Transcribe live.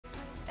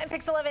And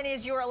Pix 11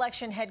 is your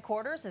election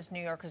headquarters as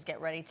New Yorkers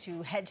get ready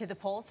to head to the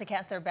polls to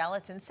cast their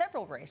ballots in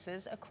several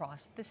races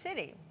across the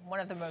city. One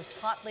of the most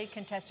hotly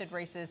contested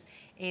races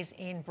is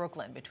in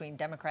Brooklyn between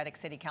Democratic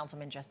City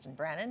Councilman Justin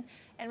Brannan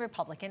and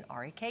Republican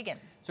Ari Kagan.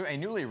 So a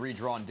newly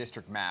redrawn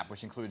district map,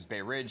 which includes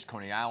Bay Ridge,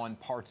 Coney Island,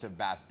 parts of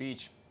Bath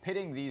Beach,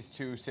 pitting these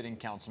two sitting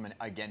councilmen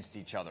against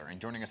each other.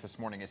 And joining us this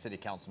morning is City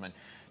Councilman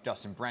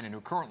Justin Brannan,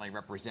 who currently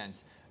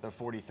represents the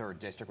 43rd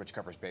District, which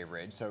covers Bay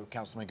Ridge. So,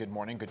 Councilman, good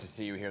morning. Good to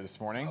see you here this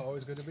morning.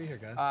 Always good to be here,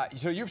 guys.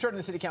 So you've served in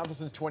the City Council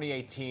since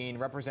 2018,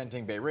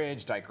 representing Bay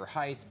Ridge, Dyker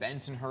Heights,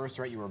 Bensonhurst,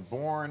 right? You were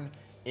born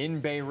in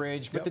Bay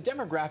Ridge, but the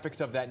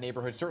demographics of that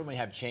neighborhood certainly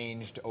have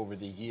changed over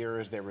the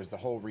years. There was the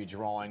whole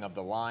redrawing of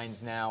the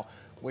lines now,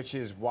 which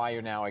is why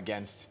you're now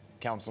against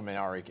Councilman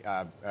Ari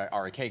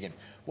Kagan.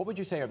 What would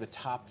you say are the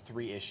top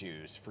three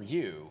issues for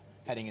you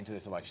heading into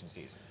this election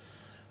season?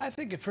 I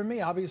think for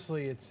me,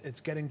 obviously, it's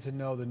getting to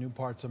know the new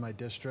parts of my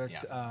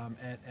district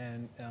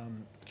and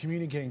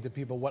communicating to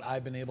people what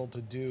I've been able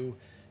to do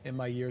in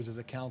my years as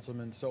a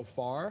councilman so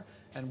far,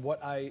 and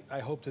what I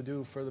hope to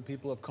do for the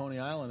people of Coney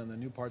Island and the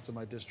new parts of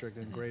my district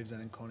in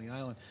Gravesend and Coney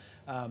Island,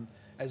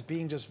 as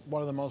being just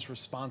one of the most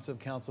responsive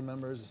council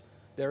members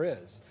there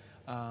is.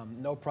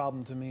 No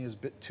problem to me is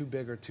too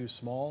big or too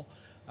small.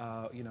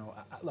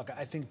 Look,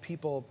 I think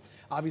people,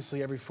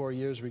 obviously every 4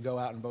 years we go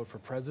out and vote for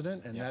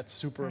president, and that's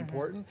super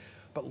important,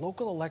 but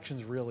local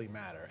elections really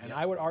matter. And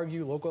I would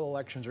argue local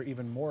elections are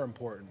even more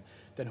important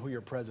than who your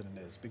president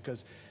is,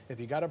 because if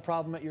you got a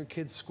problem at your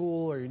kid's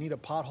school, or you need a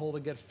pothole to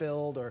get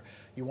filled, or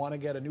you want to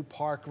get a new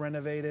park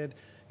renovated,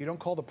 you don't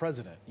call the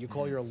president, you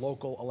call your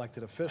local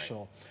elected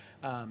official.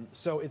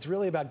 So it's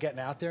really about getting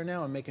out there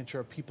now and making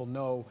sure people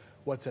know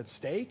what's at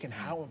stake and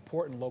how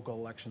important local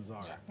elections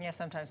are. Yeah,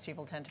 sometimes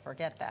people tend to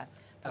forget that.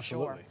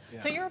 Absolutely. Sure. Yeah.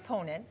 So your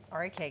opponent,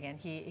 Ari Kagan,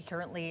 he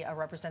currently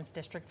represents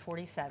District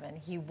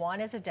 47. He won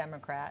as a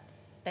Democrat,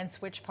 then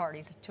switched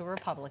parties to a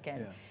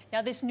Republican. Yeah.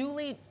 Now this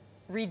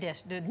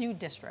the new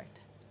district,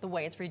 the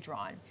way it's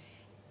redrawn,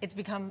 it's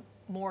become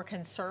more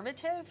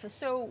conservative.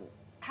 So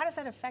how does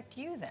that affect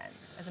you then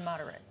as a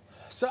moderate?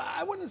 So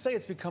I wouldn't say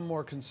it's become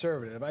more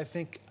conservative. I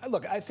think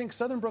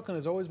Southern Brooklyn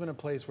has always been a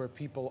place where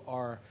people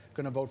are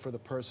going to vote for the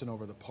person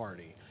over the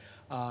party.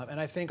 And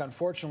I think,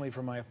 unfortunately,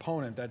 for my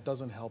opponent, that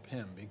doesn't help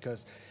him,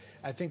 because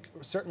I think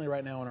certainly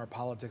right now in our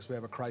politics we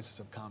have a crisis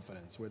of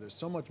confidence where there's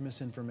so much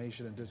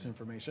misinformation and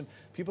disinformation.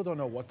 People don't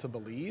know what to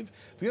believe.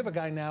 If you have a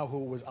guy now who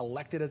was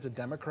elected as a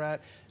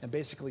Democrat and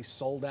basically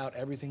sold out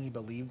everything he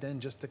believed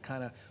in just to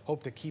kind of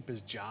hope to keep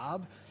his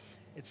job,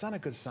 it's not a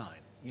good sign.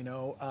 You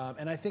know,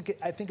 and I think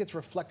it's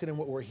reflected in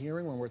what we're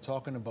hearing when we're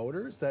talking to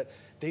voters, that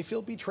they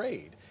feel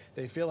betrayed.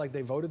 They feel like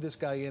they voted this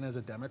guy in as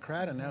a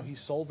Democrat, and now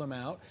he's sold them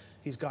out.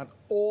 He's gone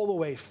all the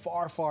way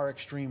far, far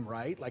extreme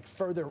right, like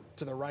further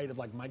to the right of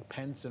like Mike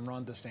Pence and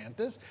Ron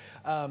DeSantis.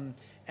 And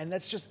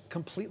that's just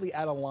completely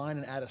out of line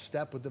and out of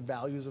step with the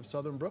values of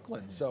Southern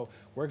Brooklyn. So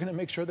we're going to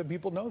make sure that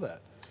people know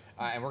that.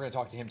 And we're going to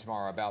talk to him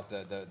tomorrow about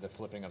the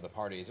flipping of the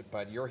parties.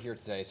 But you're here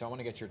today, so I want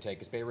to get your take,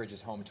 because Bay Ridge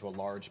is home to a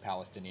large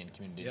Palestinian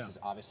community. This is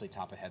obviously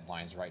top of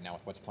headlines right now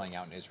with what's playing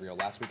out in Israel.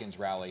 Last weekend's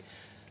rally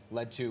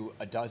led to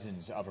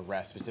dozens of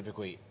arrests,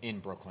 specifically in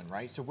Brooklyn,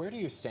 right? So where do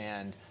you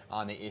stand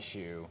on the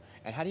issue,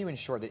 and how do you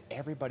ensure that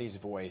everybody's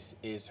voice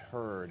is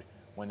heard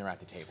when they're at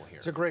the table here?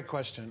 It's a great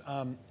question,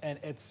 and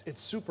it's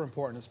super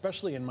important,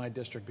 especially in my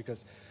district,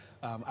 because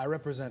I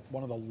represent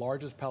one of the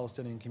largest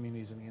Palestinian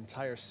communities in the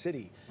entire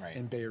city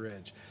in Bay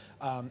Ridge.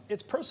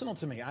 It's personal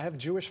to me. I have a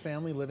Jewish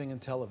family living in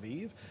Tel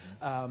Aviv.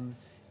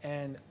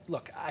 And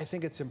look, I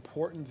think it's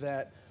important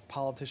that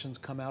politicians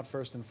come out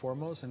first and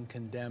foremost and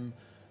condemn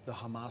the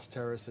Hamas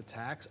terrorist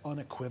attacks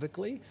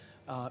unequivocally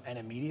and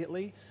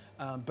immediately.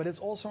 But it's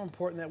also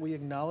important that we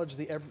acknowledge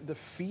the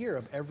fear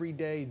of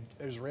everyday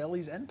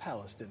Israelis and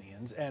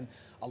Palestinians, and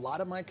a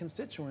lot of my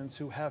constituents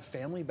who have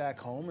family back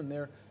home and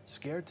they're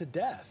scared to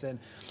death. And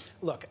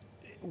look,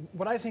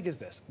 what I think is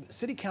this: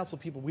 city council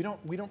people, we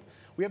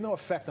have no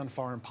effect on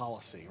foreign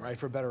policy, right?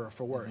 For better or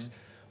for worse.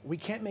 We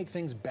can't make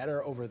things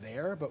better over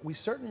there, but we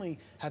certainly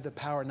have the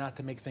power not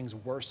to make things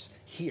worse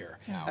here.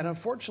 And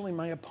unfortunately,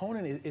 my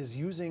opponent is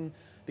using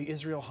the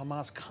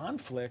Israel-Hamas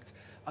conflict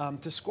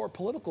to score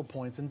political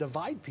points and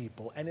divide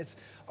people. And it's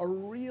a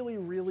really,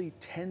 really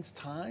tense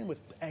time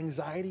with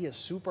anxiety is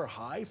super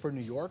high for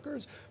New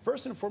Yorkers.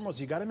 First and foremost,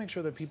 you got to make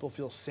sure that people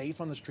feel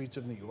safe on the streets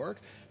of New York,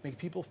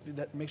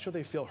 make sure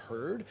they feel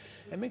heard,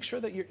 and make sure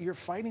that you're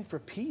fighting for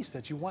peace,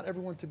 that you want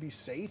everyone to be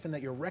safe, and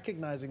that you're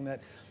recognizing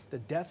that the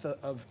death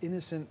of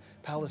innocent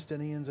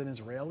Palestinians and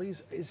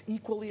Israelis is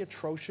equally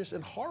atrocious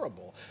and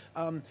horrible.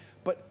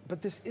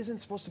 But this isn't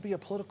supposed to be a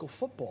political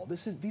football.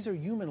 These are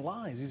human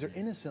lives. These are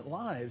innocent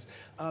lives,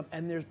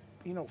 and there's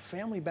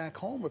family back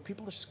home where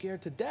people are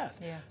scared to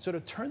death. So to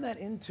turn that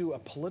into a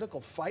political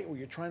fight where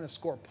you're trying to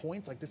score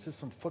points like this is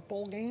some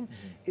football game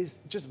is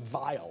just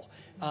vile.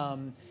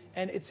 And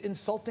it's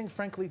insulting,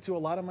 frankly, to a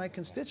lot of my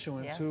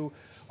constituents who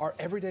are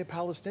everyday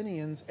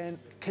Palestinians and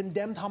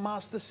condemned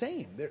Hamas the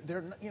same. They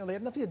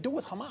have nothing to do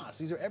with Hamas.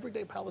 These are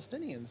everyday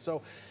Palestinians.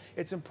 So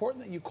it's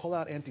important that you call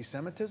out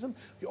anti-Semitism.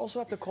 You also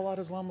have to call out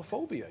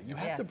Islamophobia. You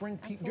have to bring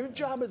people. Your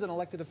job as an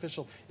elected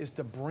official is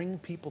to bring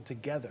people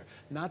together,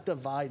 not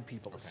divide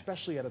people,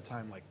 especially at a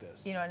time like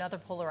this. You know, another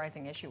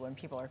polarizing issue when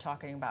people are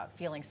talking about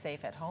feeling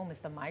safe at home is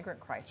the migrant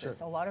crisis.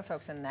 Sure. A lot of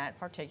folks in that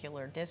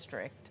particular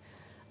district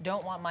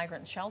don't want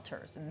migrant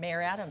shelters. And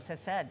Mayor Adams has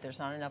said there's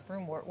not enough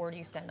room. Where do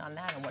you stand on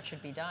that, and what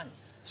should be done?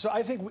 So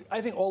I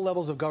think all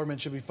levels of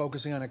government should be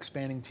focusing on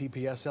expanding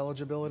TPS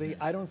eligibility.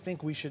 I don't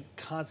think we should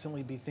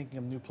constantly be thinking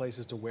of new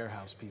places to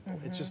warehouse people.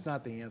 It's just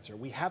not the answer.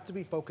 We have to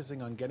be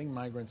focusing on getting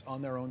migrants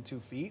on their own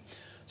 2 feet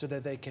so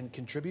that they can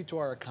contribute to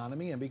our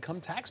economy and become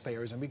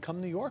taxpayers and become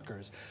New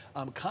Yorkers.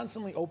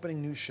 Constantly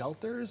opening new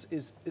shelters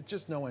it's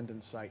just no end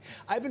in sight.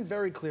 I've been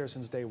very clear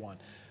since day one.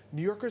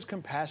 New Yorkers'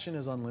 compassion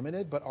is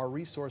unlimited, but our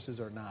resources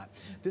are not.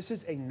 This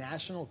is a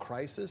national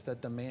crisis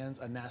that demands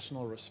a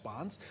national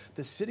response.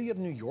 The city of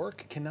New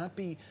York cannot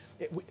be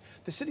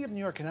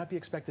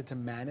expected to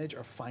manage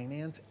or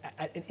finance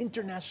an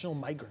international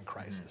migrant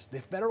crisis. The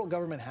federal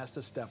government has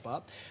to step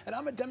up. And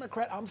I'm a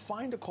Democrat. I'm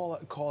fine to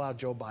call out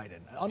Joe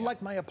Biden.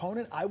 Unlike my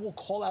opponent, I will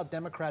call out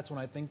Democrats when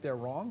I think they're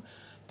wrong.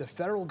 The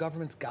federal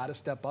government's got to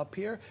step up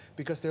here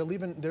because they're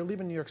leaving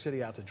New York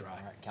City out to dry.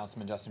 All right,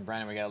 Councilman Justin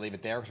Brannan, we got to leave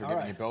it there because we're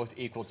giving you both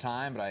equal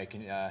time, but I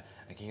can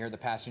hear the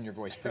passion in your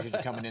voice. Appreciate you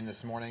coming in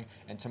this morning.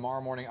 And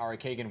tomorrow morning, Ari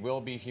Kagan will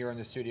be here in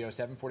the studio,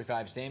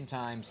 7:45, same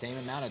time, same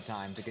amount of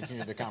time to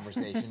continue the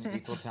conversation,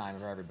 equal time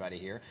for everybody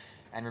here.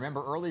 And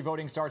remember, early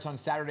voting starts on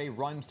Saturday,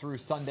 runs through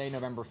Sunday,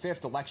 November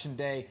 5th. Election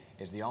Day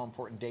is the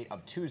all-important date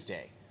of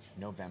Tuesday,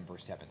 November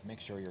 7th. Make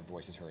sure your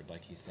voice is heard,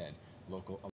 like he said. Local